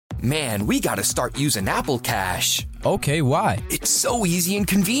Man, we gotta start using Apple Cash. Okay, why? It's so easy and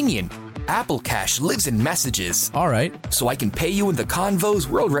convenient. Apple Cash lives in messages. All right. So I can pay you in the convos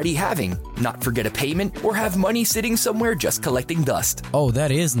we're already having, not forget a payment, or have money sitting somewhere just collecting dust. Oh, that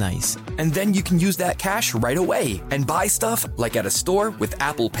is nice. And then you can use that cash right away and buy stuff like at a store with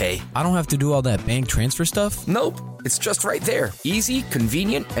Apple Pay. I don't have to do all that bank transfer stuff? Nope, it's just right there. Easy,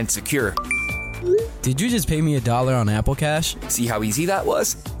 convenient, and secure. Did you just pay me $1 on Apple Cash? See how easy that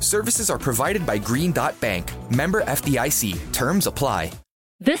was? Services are provided by Green Dot Bank. Member FDIC. Terms apply.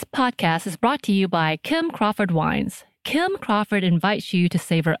 This podcast is brought to you by Kim Crawford Wines. Kim Crawford invites you to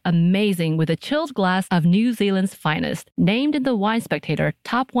savor amazing with a chilled glass of New Zealand's finest, named in the Wine Spectator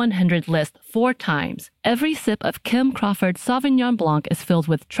Top 100 list 4 times. Every sip of Kim Crawford Sauvignon Blanc is filled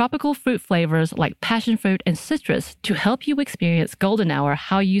with tropical fruit flavors like passion fruit and citrus to help you experience golden hour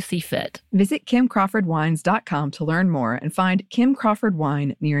how you see fit. Visit KimCrawfordWines.com to learn more and find Kim Crawford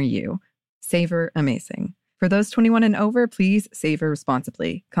Wine near you. Savor amazing. For those 21 and over, please savor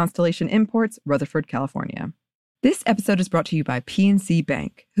responsibly. Constellation Imports, Rutherford, California. This episode is brought to you by PNC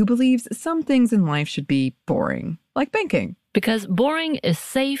Bank, who believes some things in life should be boring, like banking. Because boring is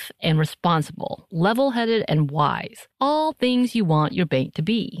safe and responsible, level-headed and wise. All things you want your bank to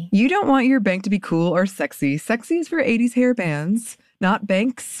be. You don't want your bank to be cool or sexy. Sexy is for 80s hair bands, not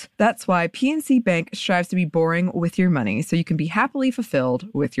banks. That's why PNC Bank strives to be boring with your money so you can be happily fulfilled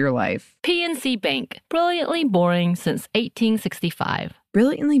with your life. PNC Bank, brilliantly boring since 1865.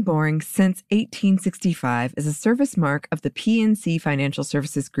 Brilliantly Boring Since 1865 is a service mark of the PNC Financial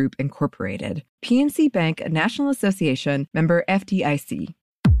Services Group, Incorporated. PNC Bank, a National Association, member FDIC.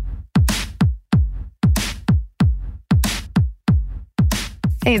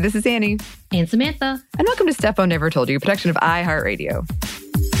 Hey, this is Annie. And Samantha. And welcome to Steph Never Told You, production of iHeartRadio.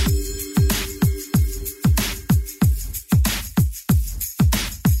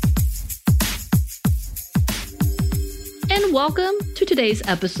 And welcome to today's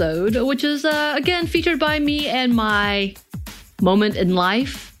episode, which is, again, featured by me and my moment in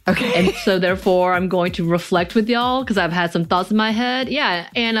life. Okay. And so, therefore, I'm going to reflect with y'all because I've had some thoughts in my head. Yeah.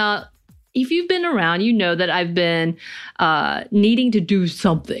 And if you've been around, you know that I've been needing to do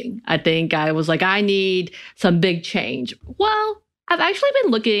something. I think I was like, I need some big change. Well, I've actually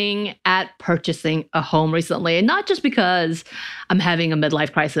been looking at purchasing a home recently, and not just because I'm having a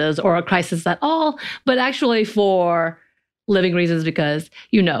midlife crisis or a crisis at all, but actually for living reasons because,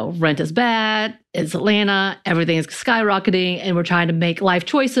 you know, rent is bad, it's Atlanta, everything is skyrocketing, and we're trying to make life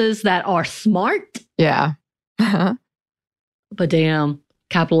choices that are smart. Yeah. But damn,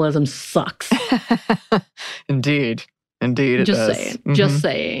 capitalism sucks. Indeed. Indeed, it just does. saying, Mm-hmm. just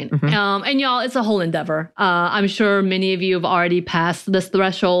saying. Mm-hmm. And y'all, it's a whole endeavor. I'm sure many of you have already passed this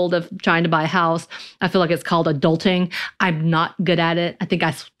threshold of trying to buy a house. I feel like it's called adulting. I'm not good at it. I think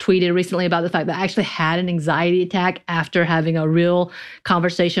I tweeted recently about the fact that I actually had an anxiety attack after having a real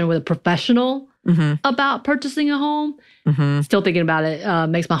conversation with a professional about purchasing a home. Still thinking about it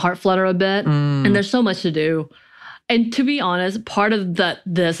makes my heart flutter a bit. And there's so much to do. And to be honest, part of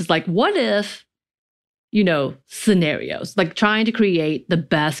this is like, what if, you know, scenarios, like trying to create the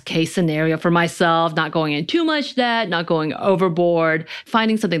best case scenario for myself, not going in too much debt, not going overboard,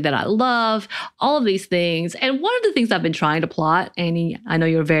 finding something that I love, all of these things. And one of the things I've been trying to plot, Annie, I know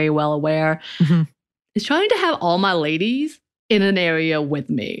you're very well aware, is trying to have all my ladies in an area with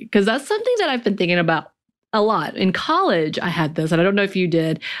me. Because that's something that I've been thinking about a lot. In college, I had this, and I don't know if you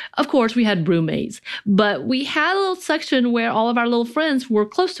did. Of course, we had roommates, but we had a little section where all of our little friends were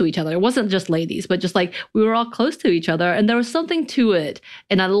close to each other. It wasn't just ladies, but just like we were all close to each other, and there was something to it.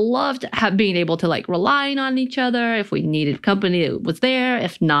 And I loved being able to like relying on each other. If we needed company, it was there.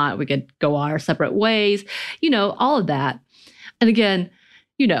 If not, we could go our separate ways, you know, all of that. And again,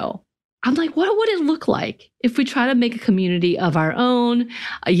 you know, I'm like, what would it look like if we try to make a community of our own?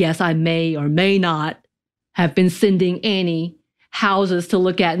 Yes, I may or may not have been sending Annie houses to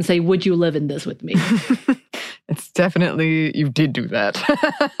look at and say, would you live in this with me? It's definitely, you did do that.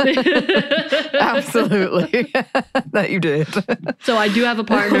 Absolutely. That you did. So I do have a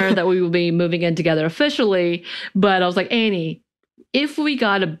partner that we will be moving in together officially. But I was like, Annie, if we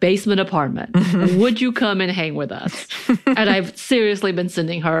got a basement apartment, would you come and hang with us? And I've seriously been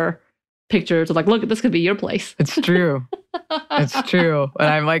sending her pictures of like, look, this could be your place. It's true. It's true. And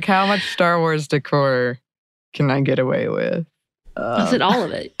I'm like, how much Star Wars decor can I get away with? I said all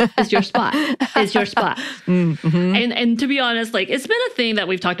of it. It's your spot. It's your spot. And to be honest, like it's been a thing that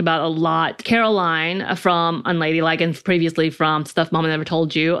we've talked about a lot. Caroline from Unladylike and previously from Stuff Mama Never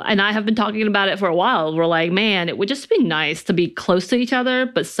Told You. And I have been talking about it for a while. We're like, man, it would just be nice to be close to each other,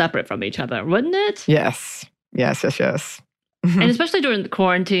 but separate from each other, wouldn't it? Yes. Yes, yes, yes. And especially during the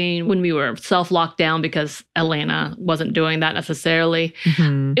quarantine when we were self-locked down because Atlanta wasn't doing that necessarily.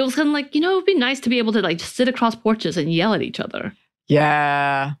 It was kind of like, it would be nice to be able to like just sit across porches and yell at each other.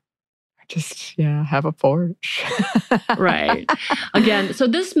 Yeah. Just, have a porch. Right. Again, so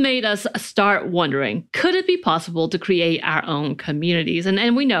this made us start wondering, could it be possible to create our own communities?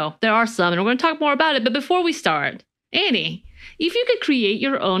 And we know there are some, and we're going to talk more about it. But before we start, Annie, if you could create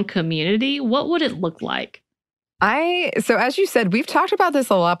your own community, what would it look like? So as you said, we've talked about this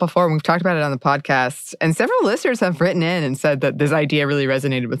a lot before, and we've talked about it on the podcast, and several listeners have written in and said that this idea really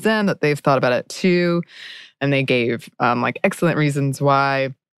resonated with them, that they've thought about it too, and they gave excellent reasons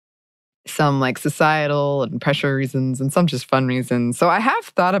why. Some like societal and pressure reasons and some just fun reasons. So I have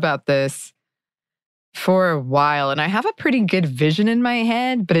thought about this for a while and I have a pretty good vision in my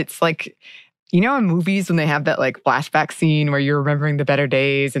head, but it's like, in movies when they have that like flashback scene where you're remembering the better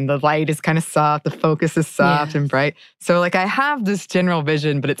days and the light is kind of soft, the focus is soft and bright. So like I have this general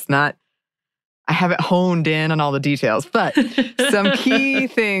vision, but it's not, I haven't honed in on all the details, but some key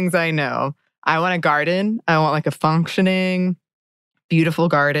things I know. I want a garden. I want like a functioning, beautiful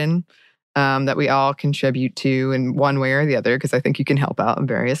garden. That we all contribute to in one way or the other, because I think you can help out in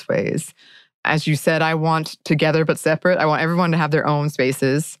various ways. As you said, I want together but separate. I want everyone to have their own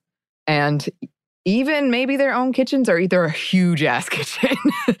spaces and even maybe their own kitchens or either a huge-ass kitchen.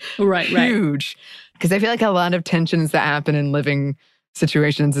 Right. Huge. Because I feel like a lot of tensions that happen in living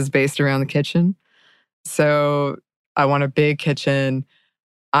situations is based around the kitchen. So I want a big kitchen.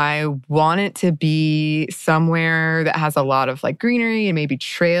 I want it to be somewhere that has a lot of like greenery and maybe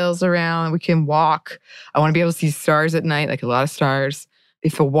trails around. We can walk. I want to be able to see stars at night, like a lot of stars.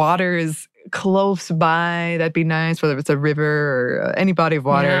 If the water is close by, that'd be nice, whether it's a river or any body of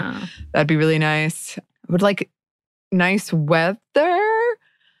water. That'd be really nice. I would like nice weather.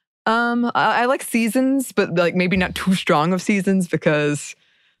 I like seasons, but like maybe not too strong of seasons because...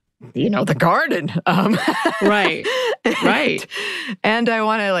 the garden. Right. And I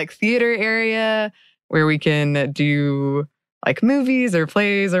want a like theater area where we can do like movies or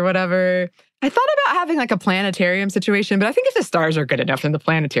plays or whatever. I thought about having like a planetarium situation, but I think if the stars are good enough, then the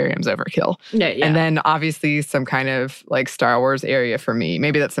planetarium's overkill. Yeah. And then obviously some kind of like Star Wars area for me.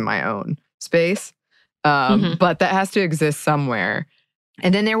 Maybe that's in my own space. But that has to exist somewhere.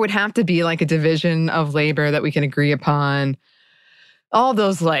 And then there would have to be like a division of labor that we can agree upon. All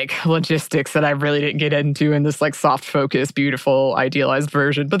those like logistics that I really didn't get into in this like soft focus, beautiful, idealized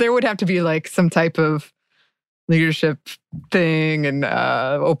version. But there would have to be like some type of leadership thing and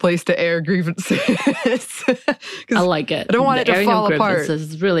a place to air grievances. I like it. I don't want it to fall apart. This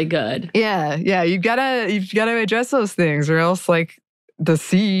is really good. Yeah. You've gotta address those things, or else like the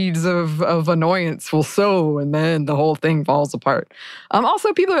seeds of annoyance will sow, and then the whole thing falls apart.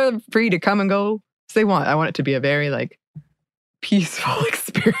 Also, people are free to come and go as they want. I want it to be a very like peaceful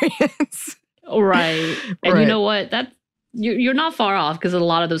experience. Right. And you know what? You're not far off, because a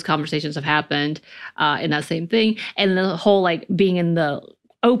lot of those conversations have happened in that same thing. And the whole like being in the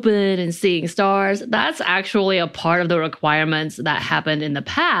open and seeing stars, that's actually a part of the requirements that happened in the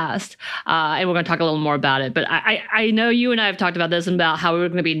past. And we're going to talk a little more about it. But I know you and I have talked about this and about how we were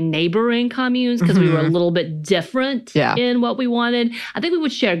going to be neighboring communes because we were a little bit different in what we wanted. I think we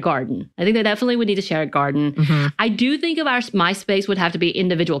would share a garden. I think they definitely would need to share a garden. I do think of my space would have to be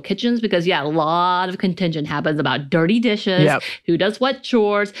individual kitchens because, a lot of contention happens about dirty dishes, who does what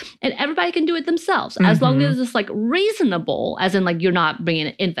chores, and everybody can do it themselves. As long as it's like reasonable, as in like you're not bringing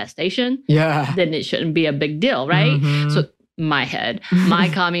an infestation, then it shouldn't be a big deal, right? So my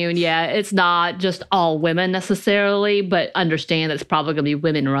commune, it's not just all women necessarily, but understand that it's probably going to be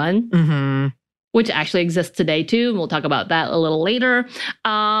women run, which actually exists today too. And we'll talk about that a little later.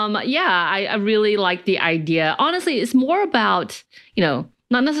 I really like the idea. Honestly, it's more about,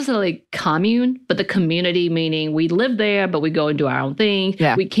 not necessarily commune, but the community, meaning we live there, but we go and do our own thing.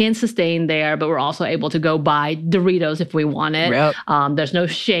 We can sustain there, but we're also able to go buy Doritos if we want it. There's no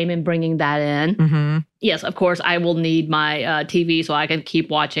shame in bringing that in. Yes, of course, I will need my TV so I can keep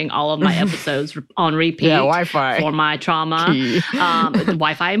watching all of my episodes on repeat. Wi-Fi. For my trauma.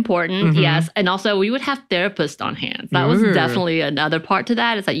 Wi-Fi important, yes. And also, we would have therapists on hand. That was definitely another part to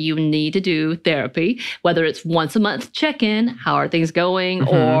that, is that you need to do therapy, whether it's once a month check-in, how are things going,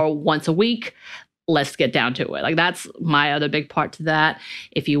 or once a week. Let's get down to it. Like, that's my other big part to that.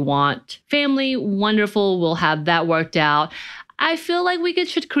 If you want family, wonderful. We'll have that worked out. I feel like we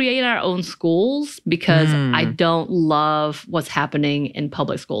should create our own schools because I don't love what's happening in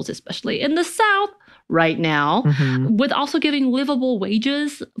public schools, especially in the South right now, with also giving livable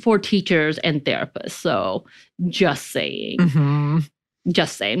wages for teachers and therapists. So just saying.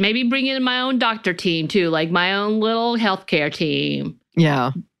 Just saying. Maybe bring in my own doctor team too, like my own little healthcare team.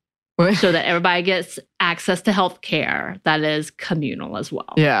 Yeah. So that everybody gets access to healthcare that is communal as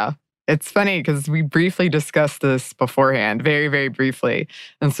well. Yeah. It's funny because we briefly discussed this beforehand, very, very briefly.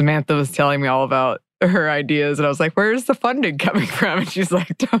 And Samantha was telling me all about her ideas. And I was like, where's the funding coming from? And she's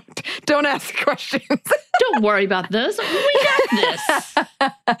like, don't ask questions. Don't worry about this. We got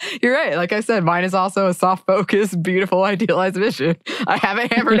this. You're right. Like I said, mine is also a soft-focused, beautiful, idealized vision. I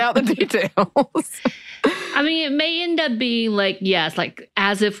haven't hammered out the details. I mean, it may end up being like, yes, like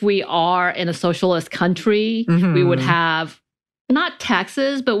as if we are in a socialist country, we would have not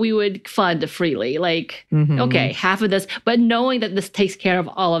taxes, but we would fund freely. Like, okay, half of this, but knowing that this takes care of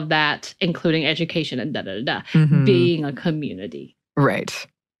all of that, including education and being a community. Right.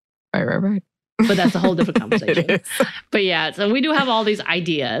 But that's a whole different conversation. It is. But yeah, so we do have all these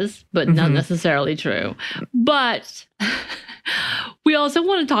ideas, but not necessarily true. But we also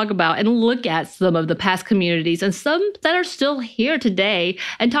want to talk about and look at some of the past communities and some that are still here today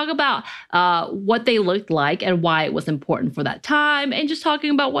and talk about what they looked like and why it was important for that time, and just talking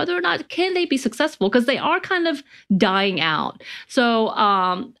about whether or not can they be successful, because they are kind of dying out. So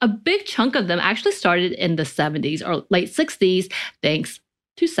a big chunk of them actually started in the 70s or late 60s, thanks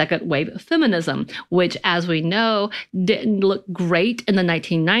to second wave feminism, which, as we know, didn't look great in the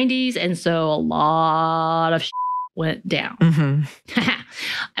 1990s. And so a lot of went down.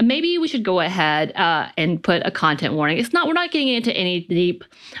 And maybe we should go ahead and put a content warning. We're not getting into any deep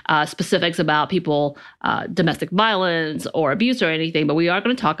specifics about people, domestic violence or abuse or anything, but we are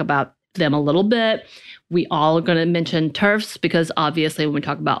going to talk about them a little bit. We all are going to mention TERFs because obviously when we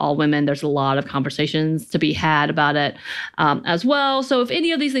talk about all women, there's a lot of conversations to be had about it as well. So if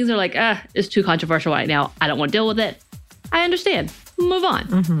any of these things are like, it's too controversial right now, I don't want to deal with it, I understand. Move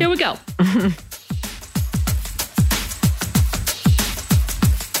on. Here we go.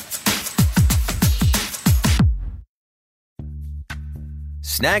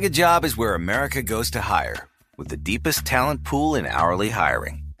 Snag a Job is where America goes to hire, with the deepest talent pool in hourly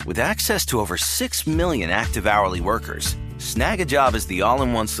hiring. With access to over 6 million active hourly workers, Snag a Job is the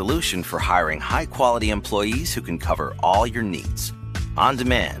all-in-one solution for hiring high-quality employees who can cover all your needs. On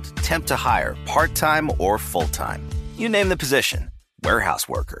demand, temp to hire, part-time or full-time. You name the position. Warehouse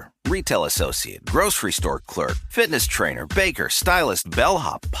worker, retail associate, grocery store clerk, fitness trainer, baker, stylist,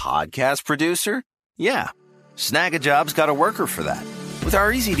 bellhop, podcast producer. Yeah, Snag a Job's got a worker for that. With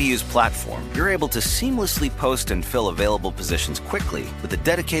our easy-to-use platform, you're able to seamlessly post and fill available positions quickly with a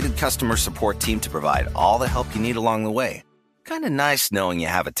dedicated customer support team to provide all the help you need along the way. Kind of nice knowing you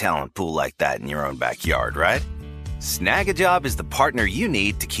have a talent pool like that in your own backyard, right? Snag a Job is the partner you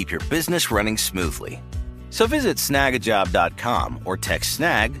need to keep your business running smoothly. So visit snagajob.com or text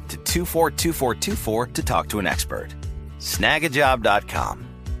SNAG to 242424 to talk to an expert. Snagajob.com,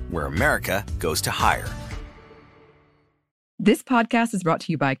 where America goes to hire. This podcast is brought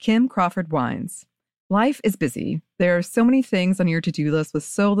to you by Kim Crawford Wines. Life is busy. There are so many things on your to-do list with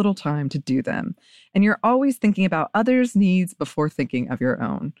so little time to do them. And you're always thinking about others' needs before thinking of your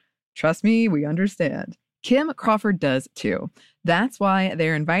own. Trust me, we understand. Kim Crawford does too. That's why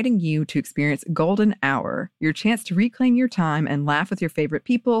they're inviting you to experience Golden Hour, your chance to reclaim your time and laugh with your favorite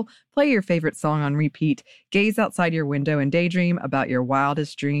people, play your favorite song on repeat, gaze outside your window and daydream about your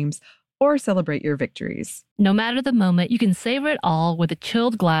wildest dreams, or celebrate your victories. No matter the moment, you can savor it all with a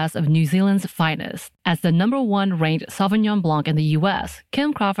chilled glass of New Zealand's finest. As the #1 ranked Sauvignon Blanc in the U.S.,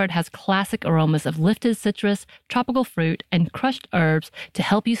 Kim Crawford has classic aromas of lifted citrus, tropical fruit, and crushed herbs to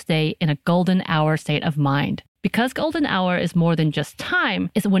help you stay in a golden hour state of mind. Because golden hour is more than just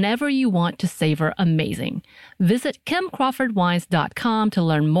time, it's whenever you want to savor amazing. Visit KimCrawfordWines.com to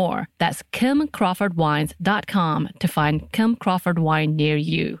learn more. That's KimCrawfordWines.com to find Kim Crawford wine near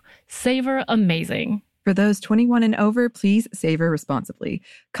you. Savor amazing. For those 21 and over, please savor responsibly.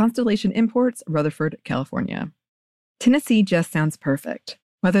 Constellation Imports, Rutherford, California. Tennessee just sounds perfect.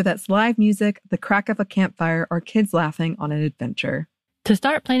 Whether that's live music, the crack of a campfire, or kids laughing on an adventure. To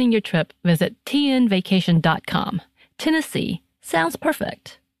start planning your trip, visit tnvacation.com. Tennessee sounds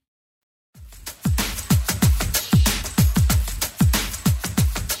perfect.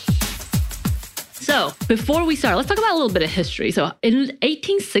 So before we start, let's talk about a little bit of history. So in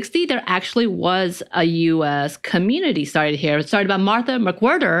 1860, there actually was a U.S. community started here. It started by Martha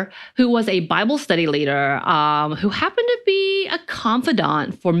McWhirter, who was a Bible study leader who happened to be a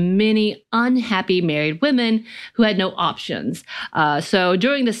confidant for many unhappy married women who had no options. So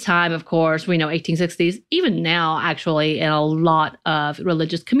during this time, of course, we know 1860s, even now, actually, in a lot of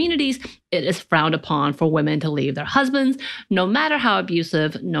religious communities, it is frowned upon for women to leave their husbands, no matter how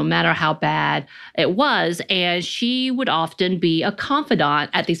abusive, no matter how bad It was. And she would often be a confidant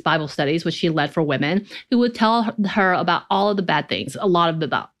at these Bible studies, which she led for women, who would tell her about all of the bad things, a lot of it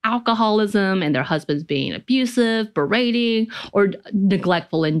about alcoholism and their husbands being abusive, berating, or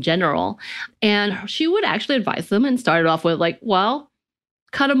neglectful in general. And she would actually advise them and started off with like, well,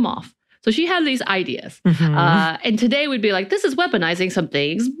 cut them off. So she had these ideas. And today we'd be like, this is weaponizing some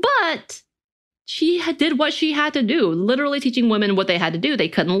things, but she did what she had to do, literally teaching women what they had to do. They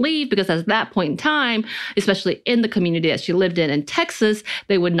couldn't leave because at that point in time, especially in the community that she lived in Texas,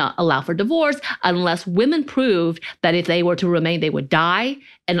 they would not allow for divorce unless women proved that if they were to remain, they would die.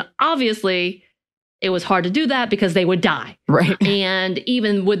 And obviously, it was hard to do that because they would die. Right. And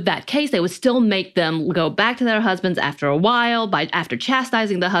even with that case, they would still make them go back to their husbands after a while, after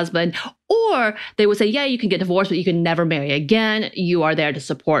chastising the husband. Or they would say, yeah, you can get divorced, but you can never marry again. You are there to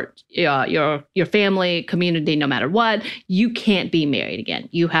support your family, community, no matter what. You can't be married again.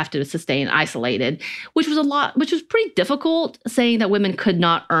 You have to sustain isolated, which was pretty difficult, saying that women could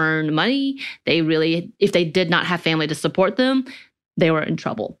not earn money. If they did not have family to support them, they were in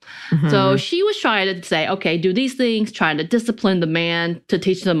trouble. So she was trying to say, okay, do these things, trying to discipline the man to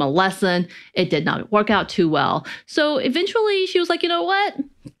teach them a lesson. It did not work out too well. So eventually she was like, you know what?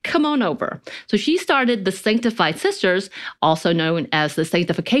 Come on over. So she started the Sanctified Sisters, also known as the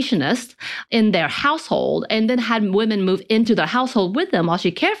Sanctificationists, in their household, and then had women move into their household with them while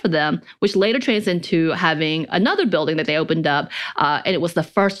she cared for them, which later translated into having another building that they opened up. And it was the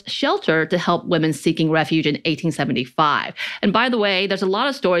first shelter to help women seeking refuge in 1875. And by the way, there's a lot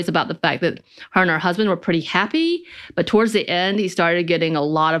of stories about the fact that her and her husband were pretty happy, but towards the end, he started getting a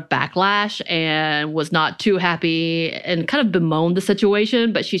lot of backlash and was not too happy and kind of bemoaned the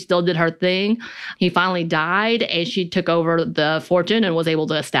situation, but she still did her thing. He finally died and she took over the fortune and was able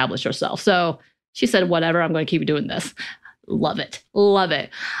to establish herself. So she said, whatever, I'm going to keep doing this. Love it. Love it.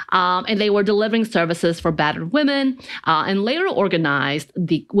 And they were delivering services for battered women and later organized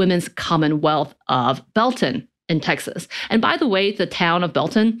the Women's Commonwealth of Belton in Texas. And by the way, the town of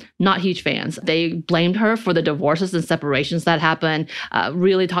Belton, not huge fans. They blamed her for the divorces and separations that happened,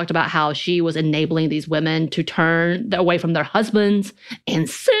 really talked about how she was enabling these women to turn away from their husbands and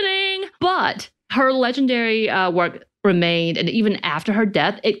sinning. But her legendary work remained, and even after her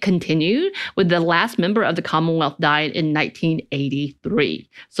death, it continued, with the last member of the Commonwealth died in 1983.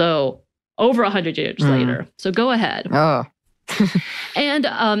 So over 100 years later. So go ahead. Oh. And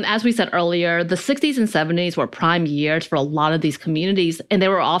as we said earlier, the 60s and 70s were prime years for a lot of these communities, and they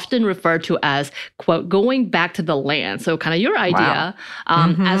were often referred to as, quote, going back to the land. So kind of your idea,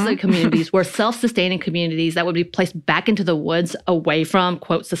 as the communities were self-sustaining communities that would be placed back into the woods away from,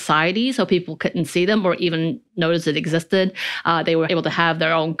 quote, society, so people couldn't see them or even notice it existed. They were able to have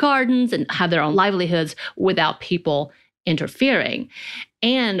their own gardens and have their own livelihoods without people interfering.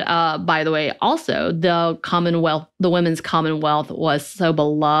 And by the way, also the Commonwealth, the Women's Commonwealth, was so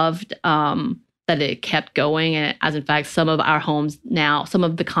beloved that it kept going. And as in fact, some of our homes now, some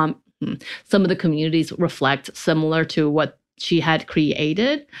of the communities reflect similar to what she had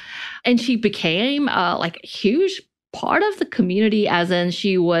created. And she became like a huge part of the community, as in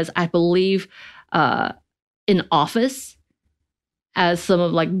she was, I believe, in office as some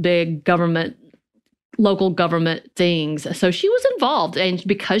of like big government, local government things. So she was involved. And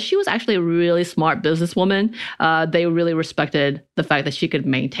because she was actually a really smart businesswoman, they really respected the fact that she could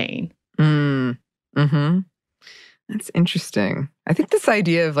maintain. That's interesting. I think this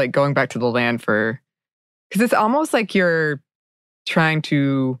idea of like going back to the land because it's almost like you're trying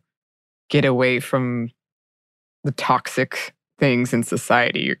to get away from the toxic things in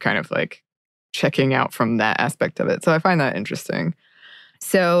society. You're kind of like checking out from that aspect of it. So I find that interesting.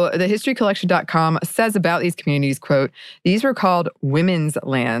 So the historycollection.com says about these communities, quote, these were called women's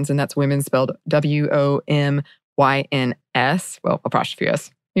lands, and that's women spelled WOMYNS, well, apostrophe S.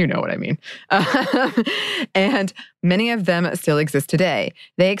 You know what I mean. And many of them still exist today.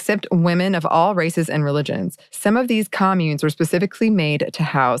 They accept women of all races and religions. Some of these communes were specifically made to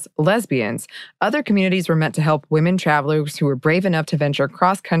house lesbians. Other communities were meant to help women travelers who were brave enough to venture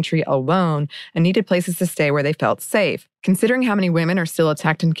cross-country alone and needed places to stay where they felt safe. Considering how many women are still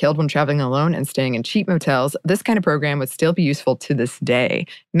attacked and killed when traveling alone and staying in cheap motels, this kind of program would still be useful to this day.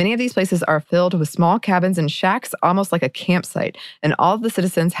 Many of these places are filled with small cabins and shacks, almost like a campsite, and all of the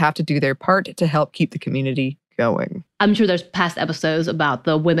citizens have to do their part to help keep the community going. I'm sure there's past episodes about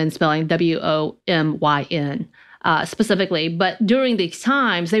the women spelling WOMYN. Specifically, but during these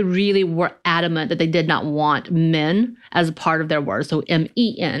times, they really were adamant that they did not want men as a part of their word, so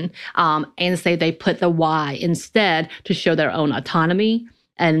MEN, and say they put the Y instead to show their own autonomy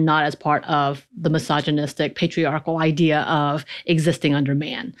and not as part of the misogynistic, patriarchal idea of existing under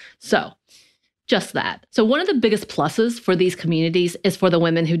man. So just that. So one of the biggest pluses for these communities is for the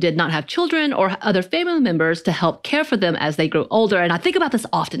women who did not have children or other family members to help care for them as they grew older. And I think about this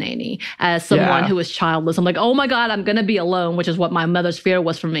often, Amy, as someone who is childless. I'm like, oh my God, I'm going to be alone, which is what my mother's fear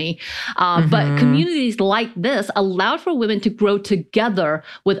was for me. But communities like this allowed for women to grow together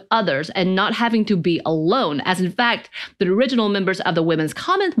with others and not having to be alone. As in fact, the original members of the Women's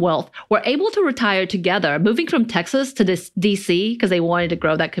Commonwealth were able to retire together, moving from Texas to DC because they wanted to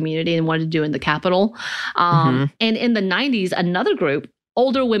grow that community and wanted to do it in the capital. And in the 90s, another group,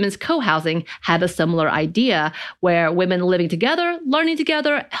 Older Women's Co-Housing, had a similar idea where women living together, learning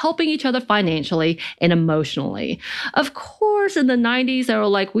together, helping each other financially and emotionally. Of course, in the 90s, they were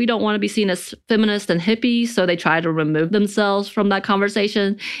like, we don't want to be seen as feminists and hippies, so they tried to remove themselves from that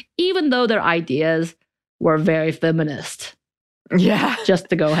conversation, even though their ideas were very feminist. Yeah. Just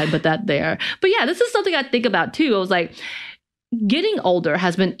to go ahead and put that there. But yeah, this is something I think about too. I was like, getting older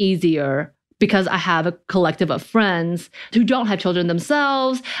has been easier because I have a collective of friends who don't have children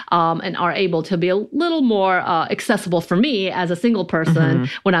themselves and are able to be a little more accessible for me as a single person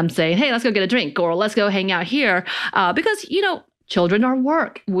when I'm saying, hey, let's go get a drink or let's go hang out here. Because, you know, children are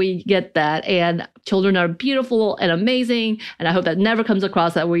work. We get that. And children are beautiful and amazing. And I hope that never comes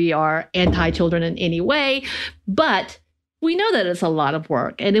across that we are anti-children in any way. But we know that it's a lot of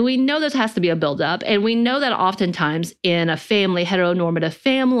work. And we know there has to be a buildup. And we know that oftentimes in a family, heteronormative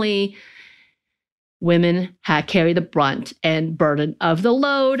family, women carry the brunt and burden of the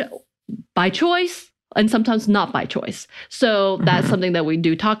load by choice and sometimes not by choice. So that's something that we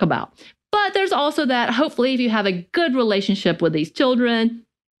do talk about. But there's also that, hopefully, if you have a good relationship with these children,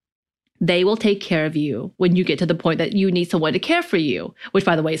 they will take care of you when you get to the point that you need someone to care for you, which,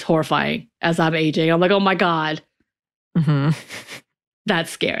 by the way, is horrifying as I'm aging. I'm like, oh my God,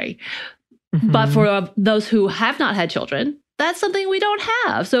 that's scary. But for those who have not had children, that's something we don't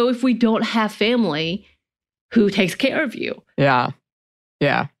have. So if we don't have family, who takes care of you? Yeah.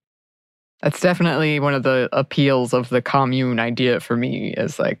 Yeah. That's definitely one of the appeals of the commune idea for me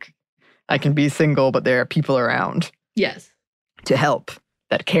is like, I can be single, but there are people around. Yes. To help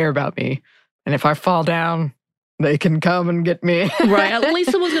that care about me. And if I fall down, they can come and get me. Right. At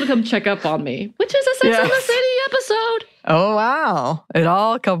least someone's going to come check up on me, which is a Sex and the City episode. Oh, wow. It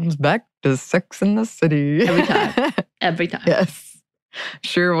all comes back to Sex and the City. Every time. Every time. Yes.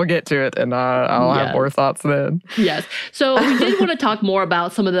 Sure, we'll get to it, and I'll have more thoughts then. Yes. So we did want to talk more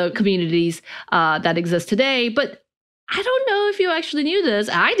about some of the communities that exist today, but I don't know if you actually knew this.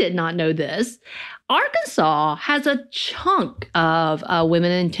 I did not know this. Arkansas has a chunk of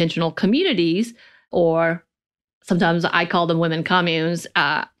women intentional communities, or sometimes I call them women communes.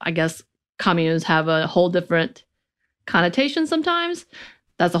 I guess communes have a whole different connotation sometimes.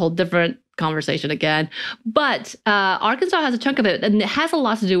 That's a whole different conversation again. But Arkansas has a chunk of it, and it has a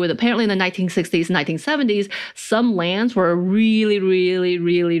lot to do with, apparently in the 1960s and 1970s, some lands were really, really,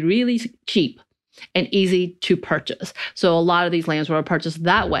 really, really cheap and easy to purchase. So a lot of these lands were purchased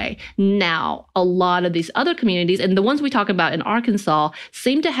that way. Now, a lot of these other communities, and the ones we talk about in Arkansas,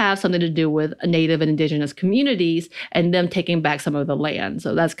 seem to have something to do with Native and Indigenous communities and them taking back some of the land.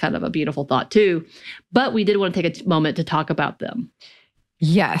 So that's kind of a beautiful thought too. But we did want to take a moment to talk about them.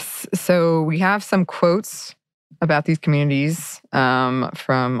 Yes. So we have some quotes about these communities from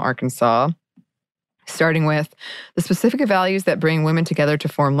Arkansas, starting with, the specific values that bring women together to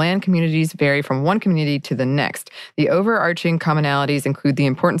form land communities vary from one community to the next. The overarching commonalities include the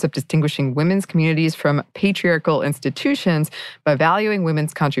importance of distinguishing women's communities from patriarchal institutions by valuing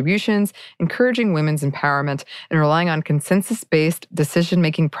women's contributions, encouraging women's empowerment, and relying on consensus-based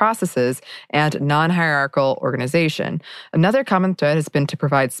decision-making processes and non-hierarchical organization. Another common thread has been to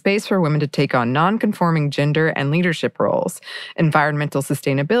provide space for women to take on non-conforming gender and leadership roles. Environmental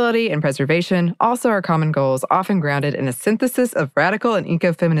sustainability and preservation also are common goals, often grounded in a synthesis of radical and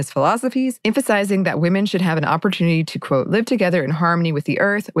eco-feminist philosophies, emphasizing that women should have an opportunity to, quote, live together in harmony with the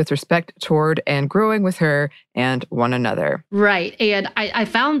earth, with respect toward and growing with her and one another. Right. And I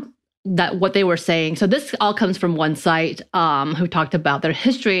found that what they were saying, so this all comes from one site who talked about their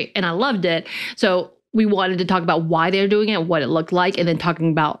history, and I loved it. So we wanted to talk about why they're doing it, what it looked like, and then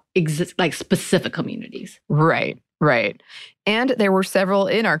talking about specific communities. Right. Right. And there were several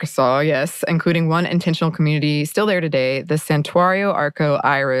in Arkansas, yes, including one intentional community still there today, the Santuario Arco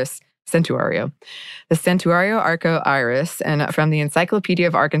Iris Santuario. The Santuario Arco Iris, and from the encyclopedia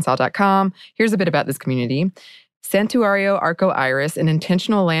of Arkansas.com, here's a bit about this community. Santuario Arco Iris, an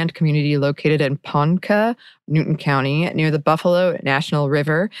intentional land community located in Ponca, Newton County, near the Buffalo National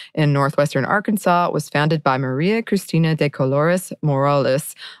River in northwestern Arkansas, was founded by Maria Cristina de Colores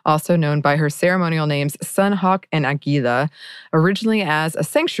Morales, also known by her ceremonial names Sunhawk and Aguila, originally as a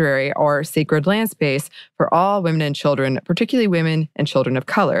sanctuary or sacred land space for all women and children, particularly women and children of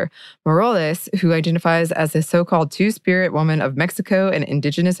color. Morales, who identifies as a so-called two-spirit woman of Mexico and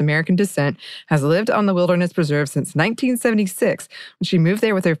indigenous American descent, has lived on the Wilderness Preserve since 1976 when she moved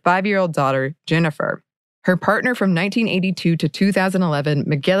there with her 5-year-old daughter, Jennifer. Her partner from 1982 to 2011,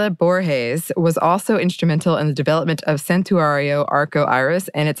 Miguel Borges, was also instrumental in the development of Santuario Arco Iris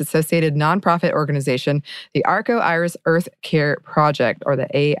and its associated nonprofit organization, the Arco Iris Earth Care Project, or the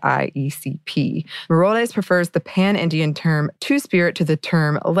AIECP. Morales prefers the pan-Indian term two-spirit to the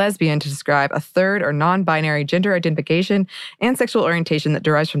term lesbian to describe a third or non-binary gender identification and sexual orientation that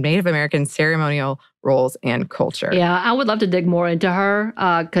derives from Native American ceremonial roles and culture. Yeah, I would love to dig more into her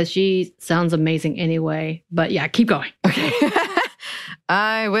because she sounds amazing anyway. But yeah, keep going. Okay.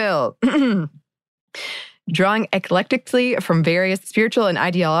 I will. Drawing eclectically from various spiritual and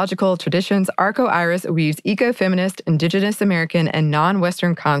ideological traditions, Arco Iris weaves ecofeminist, indigenous American, and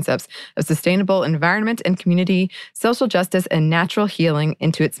non-Western concepts of sustainable environment and community, social justice, and natural healing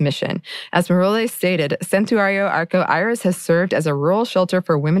into its mission. As Morales stated, Santuario Arco Iris has served as a rural shelter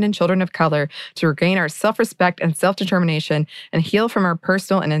for women and children of color to regain our self-respect and self-determination and heal from our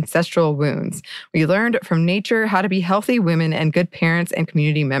personal and ancestral wounds. We learned from nature how to be healthy women and good parents and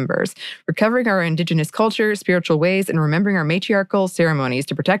community members, recovering our indigenous culture, spiritual ways, and remembering our matriarchal ceremonies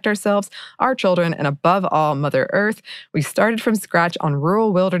to protect ourselves, our children, and above all, Mother Earth. We started from scratch on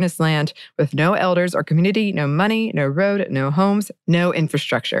rural wilderness land with no elders or community, no money, no road, no homes, no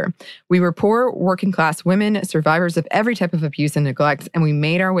infrastructure. We were poor, working-class women, survivors of every type of abuse and neglect, and we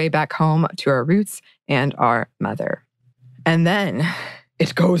made our way back home to our roots and our mother. And then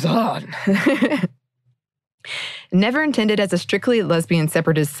it goes on. Never intended as a strictly lesbian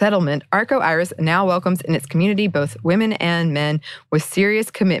separatist settlement, Arco Iris now welcomes in its community both women and men with serious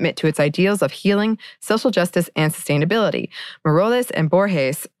commitment to its ideals of healing, social justice, and sustainability. Morales and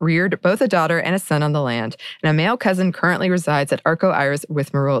Borges reared both a daughter and a son on the land, and a male cousin currently resides at Arco Iris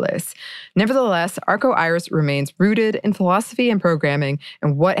with Morales. Nevertheless, Arco Iris remains rooted in philosophy and programming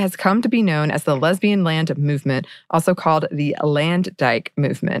and what has come to be known as the Lesbian Land Movement, also called the Land Dyke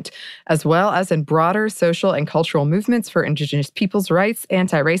Movement, as well as in broader social and cultural movements for Indigenous peoples' rights,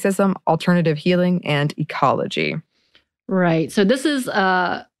 anti-racism, alternative healing, and ecology. Right. So this is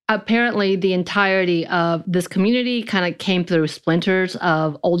apparently the entirety of this community kind of came through splinters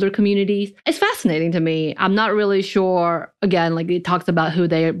of older communities. It's fascinating to me. I'm not really sure, again, like it talks about who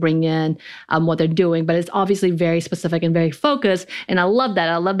they bring in, what they're doing, but it's obviously very specific and very focused. And I love that.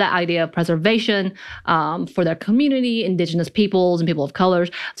 I love that idea of preservation for their community, Indigenous peoples and people of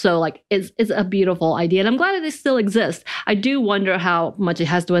colors. So like it's a beautiful idea. And I'm glad that it still exists. I do wonder how much it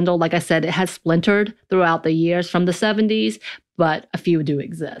has dwindled. Like I said, it has splintered throughout the years from the 70s. But a few do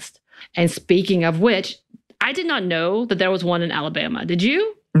exist. And speaking of which, I did not know that there was one in Alabama. Did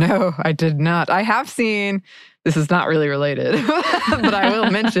you? No, I did not. I have seen, this is not really related, but I will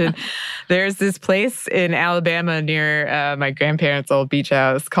mention, there's this place in Alabama near my grandparents' old beach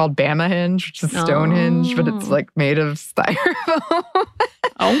house called Bamahenge, which is Stonehenge, but it's like made of styrofoam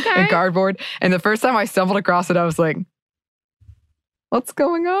and cardboard. And the first time I stumbled across it, I was like, what's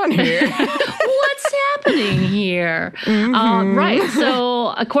going on here? What's happening here? Mm-hmm. Right.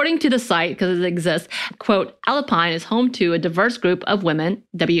 So according to the site, because it exists, quote, Alpine is home to a diverse group of women,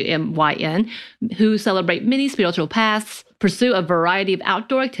 WMYN, who celebrate many spiritual paths, pursue a variety of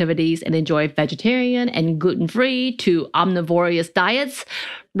outdoor activities, and enjoy vegetarian and gluten-free to omnivorous diets.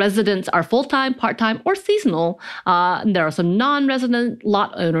 Residents are full-time, part-time, or seasonal. There are some non-resident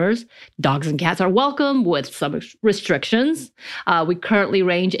lot owners. Dogs and cats are welcome with some restrictions. We currently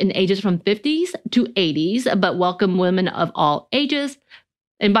range in ages from 50s to 80s, but welcome women of all ages.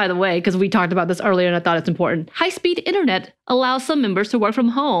 And by the way, because we talked about this earlier and I thought it's important, high-speed internet allows some members to work from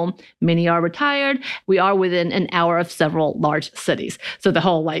home. Many are retired. We are within an hour of several large cities. So the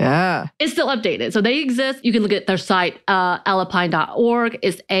whole it's still updated. So they exist. You can look at their site, alapine.org.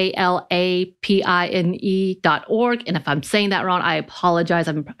 It's ALAPINE.org. And if I'm saying that wrong, I apologize.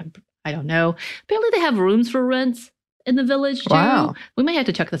 I don't know. Apparently they have rooms for rents in the village too. Wow. We may have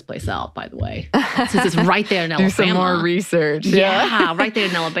to check this place out, by the way, since it's right there in Alabama. Do some more research. Yeah, right there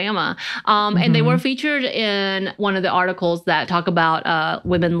in Alabama. And they were featured in one of the articles that talk about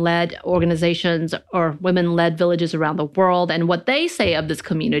women-led organizations or women-led villages around the world. And what they say of this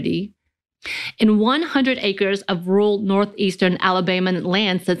community In 100 acres of rural northeastern Alabama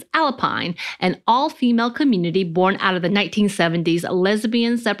land sits Alapine, an all-female community born out of the 1970s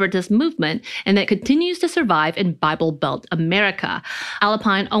lesbian separatist movement and that continues to survive in Bible Belt America.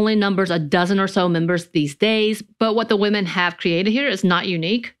 Alapine only numbers a dozen or so members these days, but what the women have created here is not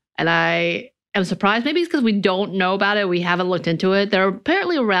unique, and I'm surprised. Maybe it's because we don't know about it. We haven't looked into it. There are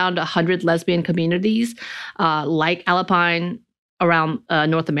apparently around 100 lesbian communities like Alapine around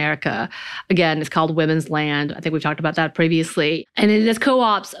North America. Again, it's called Women's Land. I think we've talked about that previously. And it is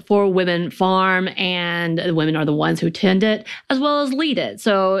co-ops for women farm, and the women are the ones who tend it as well as lead it.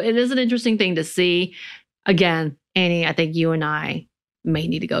 So it is an interesting thing to see. Again, Annie, I think you and I may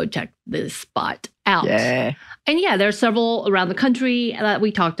need to go check this spot out. Yeah. And yeah, there's several around the country that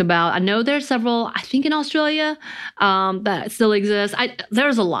we talked about. I know there's several, I think in Australia, that still exist.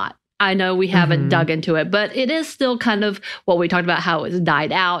 There's a lot. I know we haven't dug into it, but it is still kind of what we talked about, how it's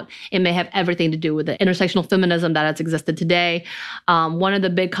died out. It may have everything to do with the intersectional feminism that has existed today. One of the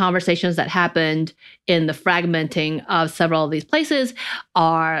big conversations that happened in the fragmenting of several of these places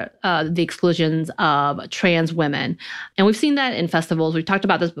are the exclusions of trans women. And we've seen that in festivals. We've talked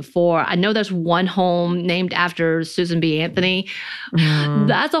about this before. I know there's one home named after Susan B. Anthony.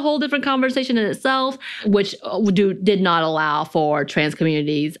 That's a whole different conversation in itself, which did not allow for trans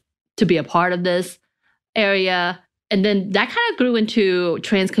communities to be a part of this area. And then that kind of grew into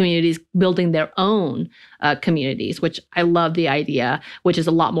trans communities building their own communities, which I love the idea, which is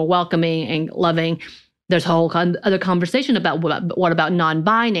a lot more welcoming and loving. There's a whole other conversation about what about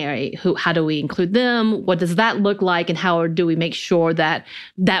non-binary? How do we include them? What does that look like? And how do we make sure that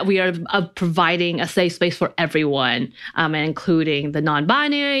we are providing a safe space for everyone, and including the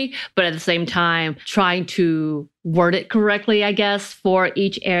non-binary, but at the same time trying to word it correctly, I guess, for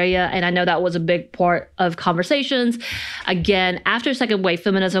each area. And I know that was a big part of conversations. Again, after second wave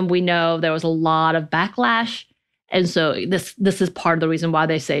feminism, we know there was a lot of backlash. And so this is part of the reason why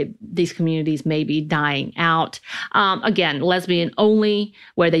they say these communities may be dying out. Again, lesbian only,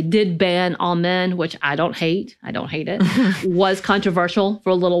 where they did ban all men, which I don't hate it, was controversial for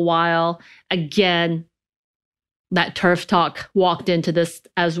a little while. Again, that TERF talk walked into this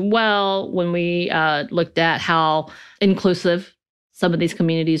as well when we looked at how inclusive some of these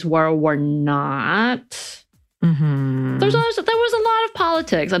communities were or were not. There was a lot of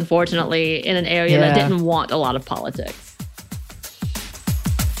politics, unfortunately, in an area that didn't want a lot of politics.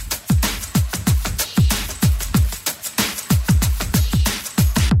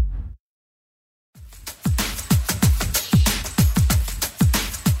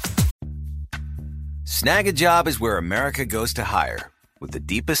 Snag a Job is where America goes to hire, with the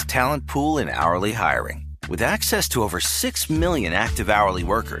deepest talent pool in hourly hiring. With access to over 6 million active hourly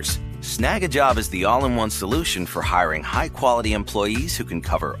workers, Snag a Job is the all-in-one solution for hiring high-quality employees who can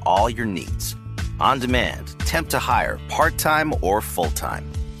cover all your needs. On demand, temp to hire, part-time or full-time.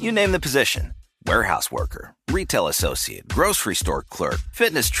 You name the position. Warehouse worker, retail associate, grocery store clerk,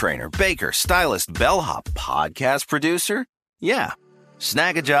 fitness trainer, baker, stylist, bellhop, podcast producer. Yeah,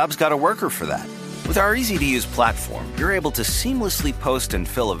 Snag a Job's got a worker for that. With our easy-to-use platform, you're able to seamlessly post and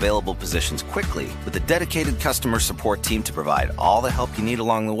fill available positions quickly with a dedicated customer support team to provide all the help you need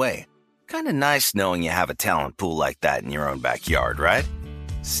along the way. Kind of nice knowing you have a talent pool like that in your own backyard, right?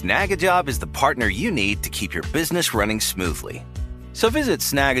 Snag a Job is the partner you need to keep your business running smoothly. So visit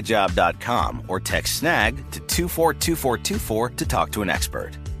snagajob.com or text SNAG to 242424 to talk to an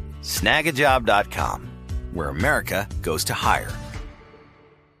expert. Snagajob.com, where America goes to hire.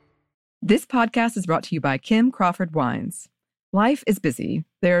 This podcast is brought to you by Kim Crawford Wines. Life is busy.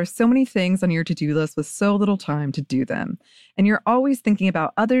 There are so many things on your to-do list with so little time to do them. And you're always thinking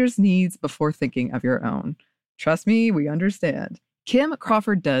about others' needs before thinking of your own. Trust me, we understand. Kim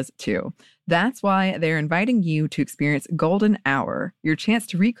Crawford does too. That's why they're inviting you to experience Golden Hour, your chance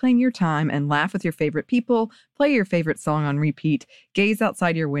to reclaim your time and laugh with your favorite people, play your favorite song on repeat, gaze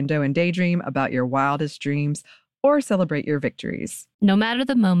outside your window and daydream about your wildest dreams, or celebrate your victories. No matter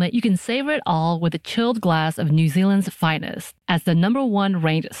the moment, you can savor it all with a chilled glass of New Zealand's finest. As the #1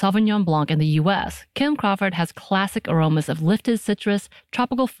 ranked Sauvignon Blanc in the U.S., Kim Crawford has classic aromas of lifted citrus,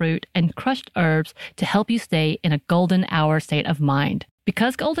 tropical fruit, and crushed herbs to help you stay in a golden hour state of mind.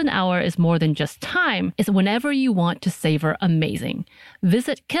 Because golden hour is more than just time, it's whenever you want to savor amazing.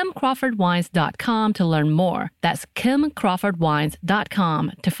 Visit KimCrawfordWines.com to learn more. That's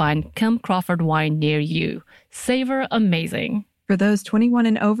KimCrawfordWines.com to find Kim Crawford wine near you. Savor amazing. For those 21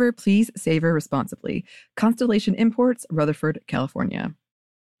 and over, please savor responsibly. Constellation Imports, Rutherford, California.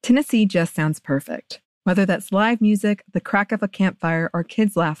 Tennessee just sounds perfect. Whether that's live music, the crack of a campfire, or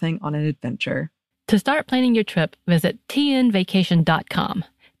kids laughing on an adventure. To start planning your trip, visit tnvacation.com.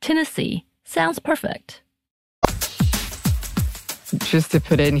 Tennessee, sounds perfect. Just to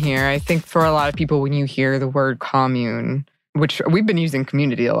put in here, I think for a lot of people, when you hear the word commune, which we've been using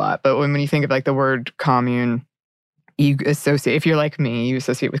community a lot, but when you think of like the word commune, you associate, if you're like me, you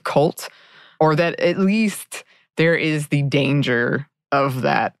associate with cult, or that at least there is the danger of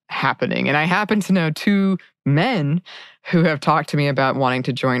that happening. And I happen to know 2 men who have talked to me about wanting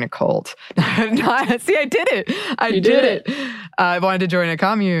to join a cult. See, I did it. I did it. I wanted to join a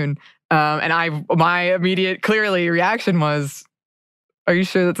commune. And my immediate, clearly, reaction was, are you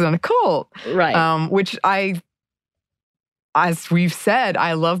sure that's not a cult? Right. Which as we've said,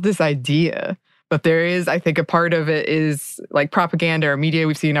 I love this idea. But there is, I think, a part of it is like propaganda or media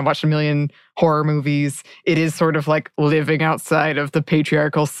we've seen. I've watched a million horror movies. It is sort of like living outside of the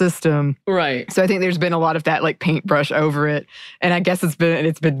patriarchal system. Right. So I think there's been a lot of that like paintbrush over it. And I guess it's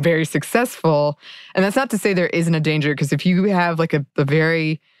been very successful. And that's not to say there isn't a danger, because if you have like a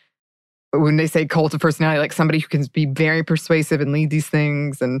very, when they say cult of personality, like somebody who can be very persuasive and lead these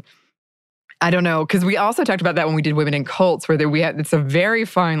things, and I don't know, because we also talked about that when we did Women in Cults, where it's a very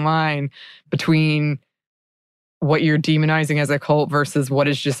fine line between what you're demonizing as a cult versus what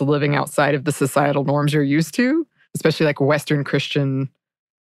is just living outside of the societal norms you're used to, especially like Western Christian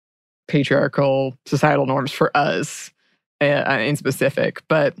patriarchal societal norms for us in specific.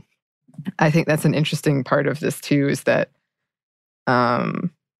 But I think that's an interesting part of this too, is that,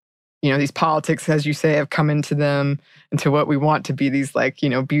 these politics, as you say, have come into what we want to be these like,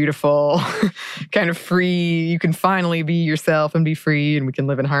 beautiful, kind of free, you can finally be yourself and be free and we can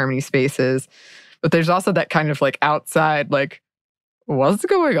live in harmony spaces. But there's also that kind of like outside, like, what's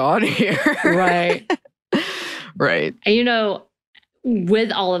going on here? Right. Right. And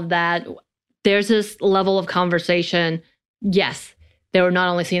with all of that, there's this level of conversation. Yes, they were not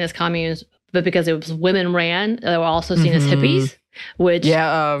only seen as communes, but because it was women ran, they were also seen as hippies, which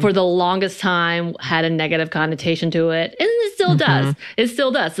for the longest time had a negative connotation to it. And it still does. It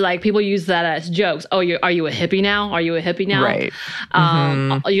still does. So, like, people use that as jokes. Oh, are you a hippie now? Are you a hippie now? Right.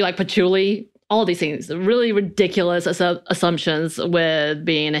 Are you like patchouli? All these things, really ridiculous assumptions with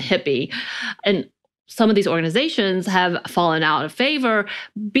being a hippie. And some of these organizations have fallen out of favor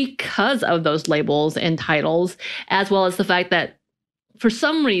because of those labels and titles, as well as the fact that for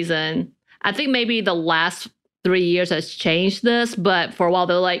some reason, I think maybe the last 3 years has changed this, but for a while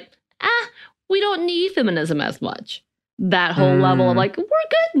they're like, we don't need feminism as much. That whole level of like, we're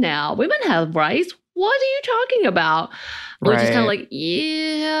good now. Women have rights. What are you talking about? Which is kind of like,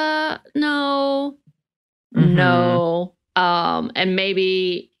 yeah, no. And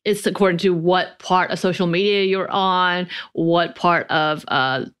maybe it's according to what part of social media you're on, what part of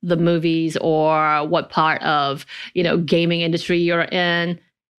the movies, or what part of, gaming industry you're in.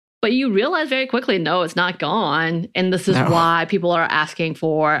 But you realize very quickly, no, it's not gone. And this is why people are asking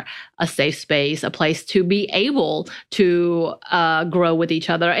for a safe space, a place to be able to grow with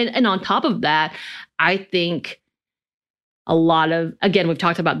each other. And on top of that, I think a lot of, again, we've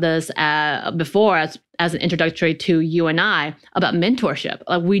talked about this before as an introductory to you and I, about mentorship.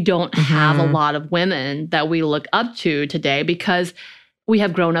 Like, we don't have a lot of women that we look up to today because we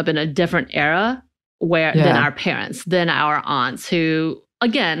have grown up in a different era than our parents, than our aunts who,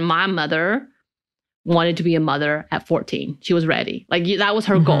 again, my mother wanted to be a mother at 14. She was ready. Like, that was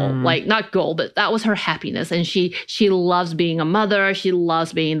her goal. Like, not goal, but that was her happiness. And she loves being a mother. She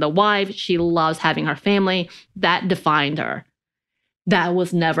loves being the wife. She loves having her family. That defined her. That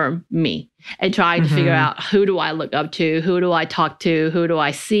was never me. And trying to figure out, who do I look up to? Who do I talk to? Who do I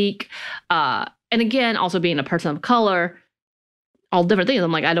seek? And again, also being a person of color, all different things.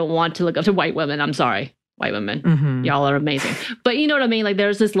 I'm like, I don't want to look up to white women. I'm sorry. White women, y'all are amazing. But you know what I mean? Like,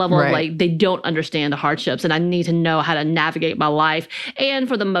 there's this level of like, they don't understand the hardships, and I need to know how to navigate my life. And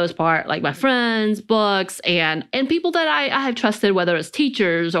for the most part, like my friends, books, and people that I have trusted, whether it's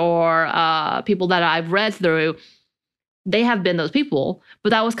teachers or people that I've read through, they have been those people.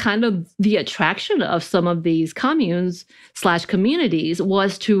 But that was kind of the attraction of some of these communes/communities,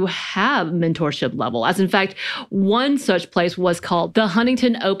 was to have mentorship level. As in fact, one such place was called the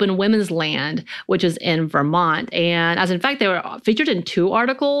Huntington Open Women's Land, which is in Vermont. And as in fact, they were featured in 2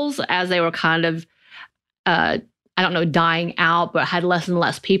 articles as they were kind of, dying out, but had less and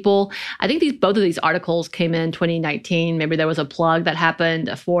less people. I think both of these articles came in 2019. Maybe there was a plug that happened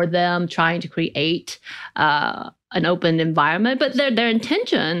for them trying to create an open environment. But their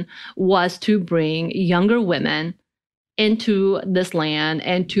intention was to bring younger women into this land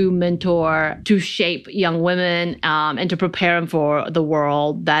and to mentor, to shape young women, and to prepare them for the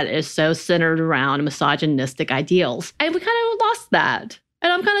world that is so centered around misogynistic ideals. And we kind of lost that.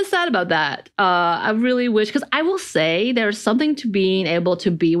 And I'm kind of sad about that. I really wish, because I will say there's something to being able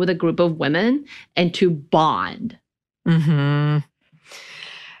to be with a group of women and to bond. Mm-hmm.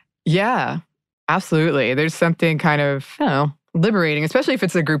 Yeah, absolutely. There's something kind of, I don't know, liberating, especially if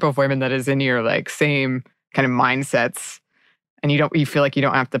it's a group of women that is in your like same kind of mindsets, and you feel like you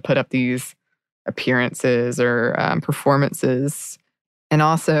don't have to put up these appearances or performances. And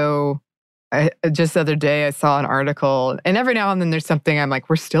also, just the other day, I saw an article, and every now and then there's something I'm like,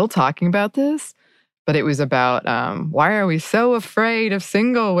 we're still talking about this, but it was about why are we so afraid of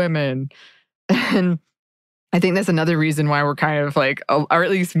single women? And I think that's another reason why we're kind of like, or at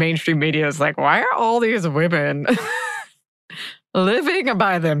least mainstream media is like, why are all these women living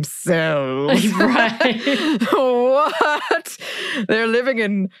by themselves? Right. What? They're living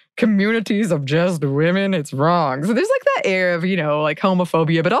in communities of just women. It's wrong. So there's like that air of, like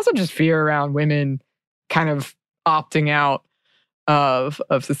homophobia, but also just fear around women kind of opting out of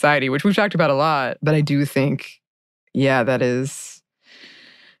society, which we've talked about a lot. But I do think, yeah, that is,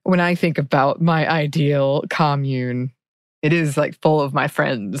 when I think about my ideal commune, it is like full of my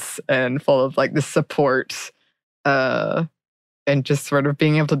friends and full of like the support, and just sort of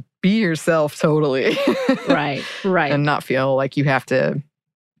being able to be yourself totally. Right. And not feel like you have to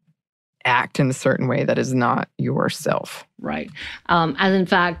act in a certain way that is not yourself. Right. As in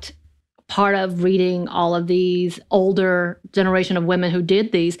fact, part of reading all of these older generation of women who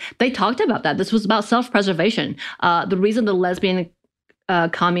did these, they talked about that. This was about self-preservation. The reason the lesbian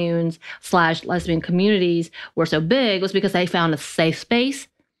communes / lesbian communities were so big was because they found a safe space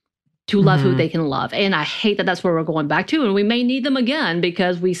to love who they can love. And I hate that that's where we're going back to. And we may need them again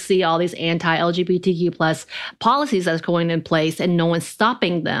because we see all these anti-LGBTQ plus policies that's going in place and no one's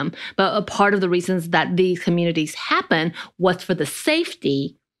stopping them. But a part of the reasons that these communities happen was for the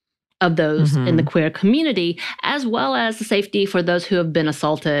safety of those in the queer community, as well as the safety for those who have been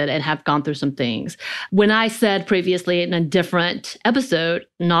assaulted and have gone through some things. When I said previously in a different episode,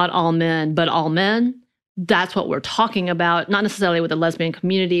 not all men, but all men, that's what we're talking about, not necessarily with the lesbian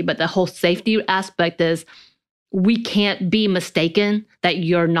community, but the whole safety aspect is we can't be mistaken that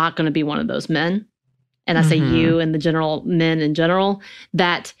you're not going to be one of those men. And I say you and the general men in general,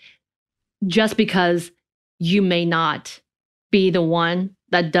 that just because you may not be the one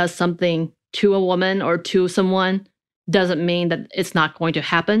that does something to a woman or to someone doesn't mean that it's not going to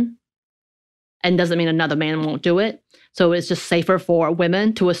happen, and doesn't mean another man won't do it. So it's just safer for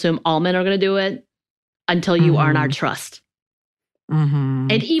women to assume all men are going to do it until you earn our trust.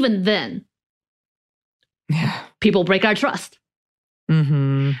 And even then, people break our trust.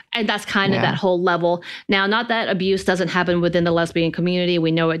 And that's kind of that whole level. Now, not that abuse doesn't happen within the lesbian community.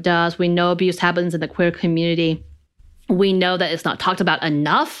 We know it does. We know abuse happens in the queer community. We know that it's not talked about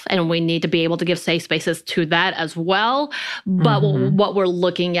enough, and we need to be able to give safe spaces to that as well. But what we're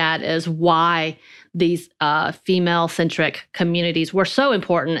looking at is why these female-centric communities were so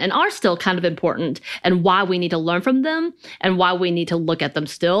important and are still kind of important, and why we need to learn from them, and why we need to look at them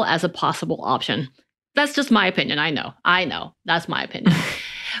still as a possible option. That's just my opinion. I know. That's my opinion.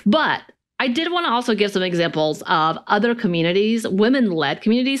 But I did want to also give some examples of other communities, women-led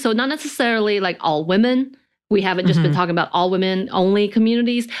communities. So not necessarily like all women. We haven't just been talking about all women only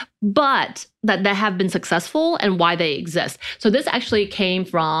communities, but that have been successful and why they exist. So this actually came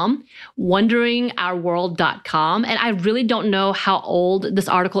from wonderingourworld.com. And I really don't know how old this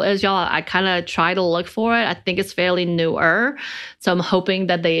article is, y'all. I kind of try to look for it. I think it's fairly newer. So I'm hoping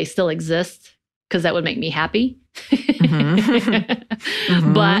that they still exist, because that would make me happy.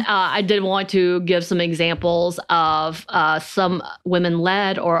 But I did want to give some examples of some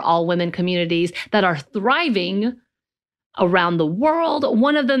women-led or all-women communities that are thriving around the world.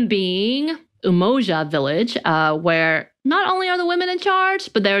 One of them being Umoja Village, where not only are the women in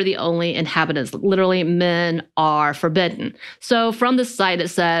charge, but they're the only inhabitants. Literally, men are forbidden. So from the site, it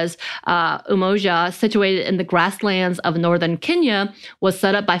says, Umoja, situated in the grasslands of northern Kenya, was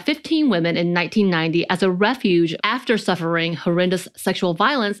set up by 15 women in 1990 as a refuge after suffering horrendous sexual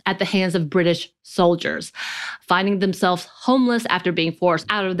violence at the hands of British soldiers. Finding themselves homeless after being forced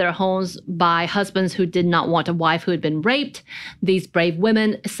out of their homes by husbands who did not want a wife who had been raped, these brave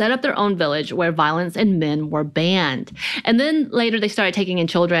women set up their own village where violence and men were banned. And then later they started taking in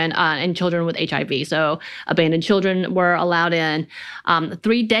children and children with HIV. So abandoned children were allowed in.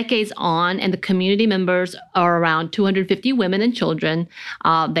 3 decades on, and the community members are around 250 women and children.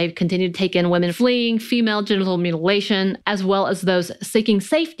 They've continued to take in women fleeing female genital mutilation, as well as those seeking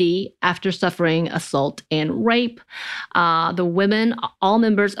safety after suffering assault and rape. The women, all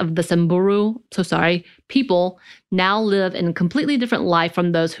members of the Samburu, people now live in a completely different life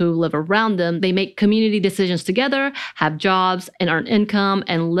from those who live around them. They make community decisions together, have jobs, and earn income,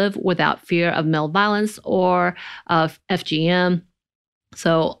 and live without fear of male violence or of FGM.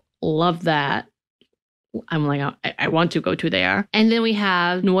 So love that. I'm like, I want to go to there. And then we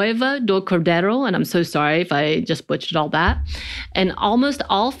have Nueva do Cordeiro, and I'm so sorry if I just butchered all that. An almost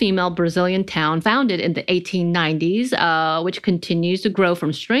all-female Brazilian town founded in the 1890s, which continues to grow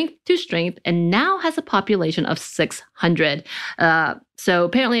from strength to strength and now has a population of 600. So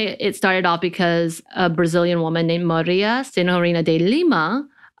apparently it started off because a Brazilian woman named Maria Senhorina de Lima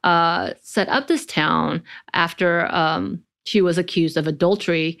set up this town after she was accused of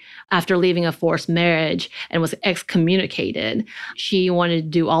adultery after leaving a forced marriage and was excommunicated. She wanted to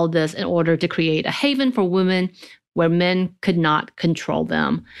do all this in order to create a haven for women where men could not control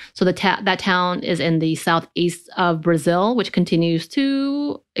them. So that town is in the southeast of Brazil, which continues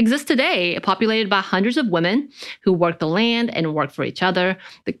to exist today, populated by hundreds of women who work the land and work for each other.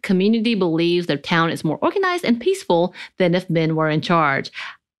 The community believes their town is more organized and peaceful than if men were in charge.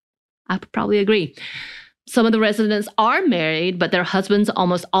 I would probably agree. Some of the residents are married, but their husbands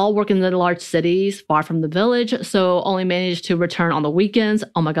almost all work in the large cities far from the village, so only manage to return on the weekends.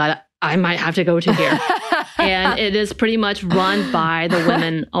 Oh my God, I might have to go to here. And it is pretty much run by the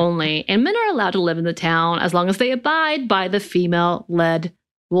women only. And men are allowed to live in the town as long as they abide by the female-led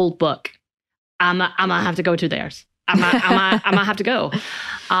rule book. I'm going to have to go to theirs. I'm gonna have to go.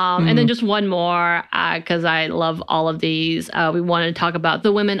 And then just one more, because I love all of these. We wanted to talk about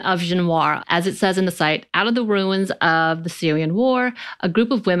the women of Jinwar. As it says in the site, out of the ruins of the Syrian war, a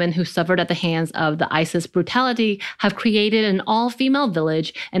group of women who suffered at the hands of the ISIS brutality have created an all-female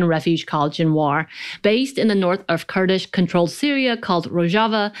village and refuge called Jinwar. Based in the north of Kurdish-controlled Syria called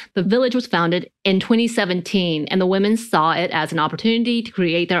Rojava, the village was founded in 2017, and the women saw it as an opportunity to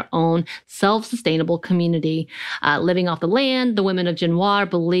create their own self-sustainable community. Living off the land, the women of Jinwar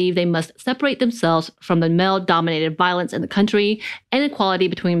believe they must separate themselves from the male-dominated violence in the country and equality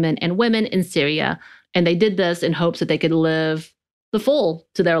between men and women in Syria. And they did this in hopes that they could live the full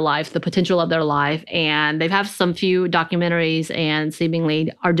to their life, the potential of their life. And they've had some few documentaries and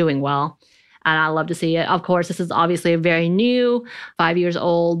seemingly are doing well. And I love to see it. Of course, this is obviously a very new, 5 years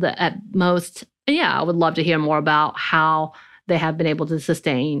old at most. And yeah, I would love to hear more about how they have been able to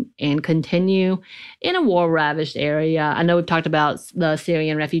sustain and continue in a war-ravaged area. I know we've talked about the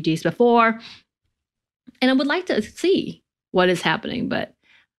Syrian refugees before, and I would like to see what is happening, but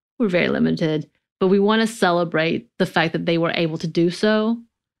we're very limited. But we want to celebrate the fact that they were able to do so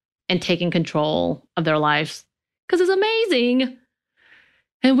and taking control of their lives, because it's amazing.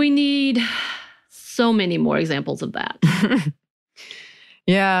 And we need so many more examples of that.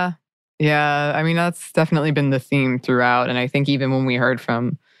 Yeah. I mean, that's definitely been the theme throughout. And I think even when we heard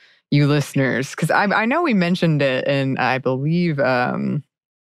from you listeners, because I know we mentioned it in, I believe,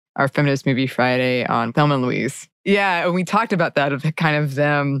 our Feminist Movie Friday on Thelma and Louise. Yeah, and we talked about that, of kind of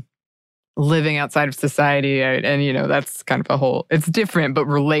them living outside of society. And, you know, that's kind of a whole, it's different, but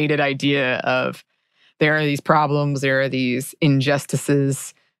related idea of there are these problems, there are these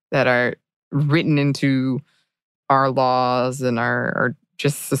injustices that are written into our laws and our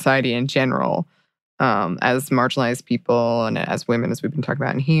just society in general, as marginalized people and as women, as we've been talking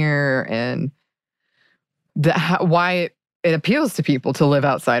about in here, and why it appeals to people to live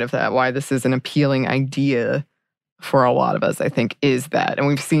outside of that, why this is an appealing idea for a lot of us, I think, is that. And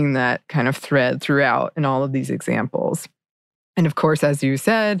we've seen that kind of thread throughout in all of these examples. And of course, as you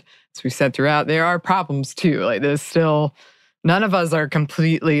said, as we said throughout, there are problems too. Like there's still, none of us are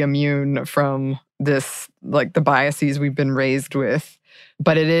completely immune from this, like the biases we've been raised with.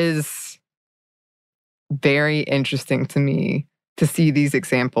 But it is very interesting to me to see these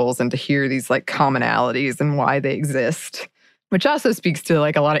examples and to hear these like commonalities and why they exist, which also speaks to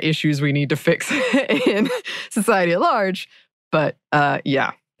like a lot of issues we need to fix in society at large. But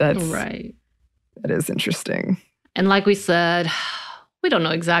yeah, that's right. That is interesting. And like we said, we don't know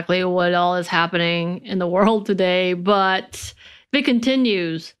exactly what all is happening in the world today, but if it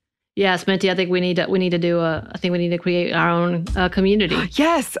continues, yes, Minty, I think we need to create our own community.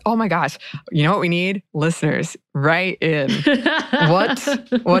 Yes. Oh my gosh. You know what we need? Listeners, write in.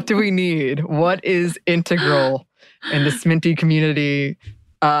 What do we need? What is integral in the Sminty community?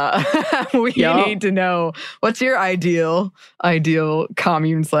 We need to know, what's your ideal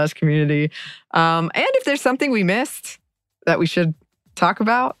commune/community? And if there's something we missed that we should talk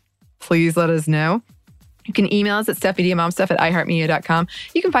about, please let us know. You can email us at stephdmomstuff@iheartmedia.com.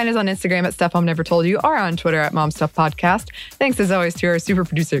 You can find us on Instagram at Stuff Mom Never Told You, or on Twitter at MomStuffPodcast. Thanks as always to our super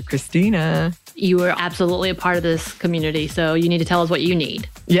producer, Christina. You are absolutely a part of this community, so you need to tell us what you need.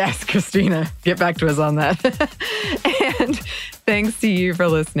 Yes, Christina, get back to us on that. And thanks to you for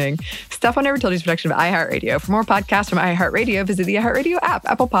listening. Stuff I Never Told You is a production of iHeartRadio. For more podcasts from iHeartRadio, visit the iHeartRadio app,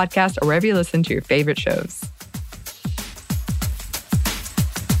 Apple Podcasts, or wherever you listen to your favorite shows.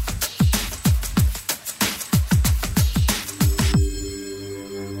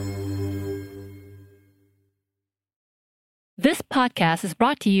 This podcast is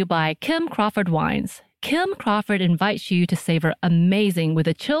brought to you by Kim Crawford Wines. Kim Crawford invites you to savor amazing with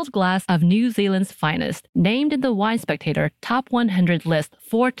a chilled glass of New Zealand's finest, named in the Wine Spectator Top 100 list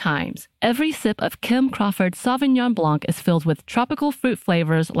 4 times. Every sip of Kim Crawford Sauvignon Blanc is filled with tropical fruit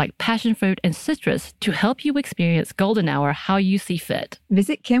flavors like passion fruit and citrus to help you experience golden hour how you see fit.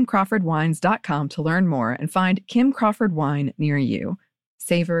 Visit KimCrawfordWines.com to learn more and find Kim Crawford wine near you.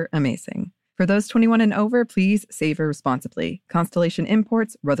 Savor amazing. For those 21 and over, please savor responsibly. Constellation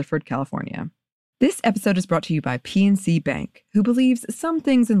Imports, Rutherford, California. This episode is brought to you by PNC Bank, who believes some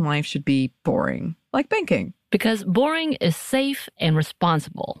things in life should be boring, like banking. Because boring is safe and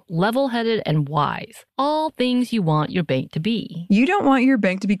responsible, level-headed and wise. All things you want your bank to be. You don't want your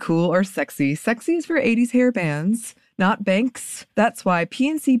bank to be cool or sexy. Sexy is for 80s hair bands, not banks. That's why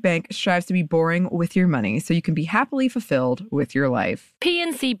PNC Bank strives to be boring with your money so you can be happily fulfilled with your life.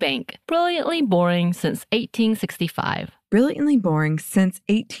 PNC Bank, brilliantly boring since 1865. Brilliantly Boring Since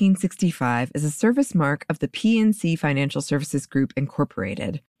 1865 is a service mark of the PNC Financial Services Group,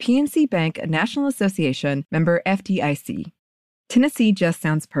 Incorporated. PNC Bank, a National Association, member FDIC. Tennessee just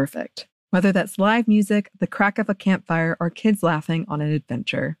sounds perfect. Whether that's live music, the crack of a campfire, or kids laughing on an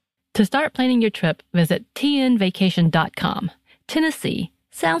adventure. To start planning your trip, visit tnvacation.com. Tennessee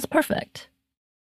sounds perfect.